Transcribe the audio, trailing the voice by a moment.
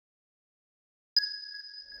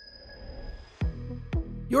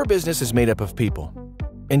Your business is made up of people,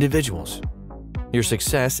 individuals. Your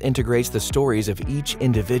success integrates the stories of each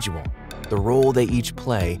individual, the role they each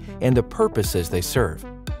play, and the purposes they serve.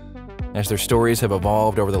 As their stories have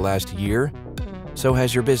evolved over the last year, so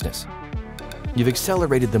has your business. You've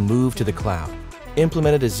accelerated the move to the cloud,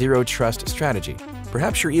 implemented a zero trust strategy.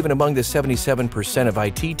 Perhaps you're even among the 77% of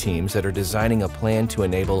IT teams that are designing a plan to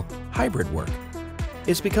enable hybrid work.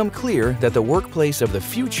 It's become clear that the workplace of the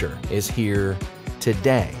future is here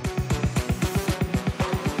today.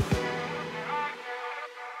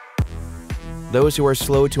 Those who are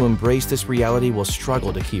slow to embrace this reality will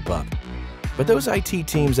struggle to keep up. But those IT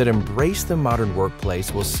teams that embrace the modern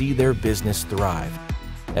workplace will see their business thrive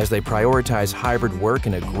as they prioritize hybrid work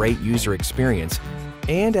and a great user experience,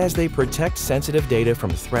 and as they protect sensitive data from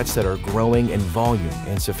threats that are growing in volume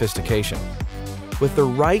and sophistication. With the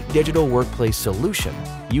right digital workplace solution,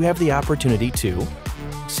 you have the opportunity to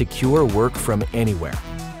secure work from anywhere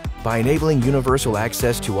by enabling universal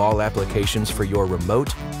access to all applications for your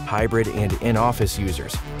remote, hybrid, and in-office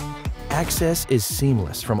users. Access is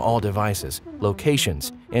seamless from all devices,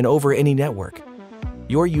 locations, and over any network.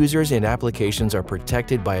 Your users and applications are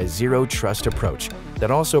protected by a zero-trust approach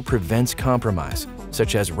that also prevents compromise,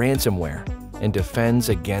 such as ransomware, and defends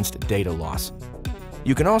against data loss.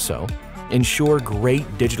 You can also ensure great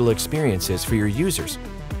digital experiences for your users.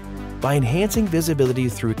 By enhancing visibility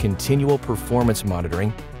through continual performance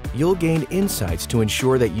monitoring, you'll gain insights to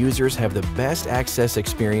ensure that users have the best access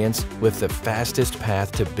experience with the fastest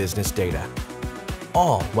path to business data.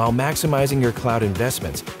 All while maximizing your cloud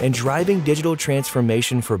investments and driving digital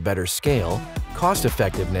transformation for better scale, cost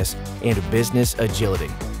effectiveness, and business agility.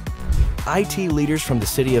 IT leaders from the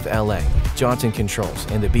City of LA, Johnson Controls,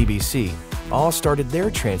 and the BBC all started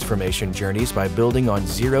their transformation journeys by building on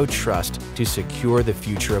zero trust to secure the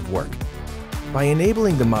future of work. By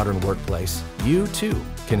enabling the modern workplace, you too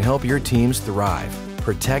can help your teams thrive,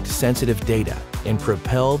 protect sensitive data, and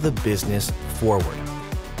propel the business forward.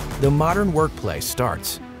 The modern workplace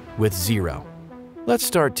starts with zero. Let's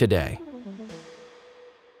start today.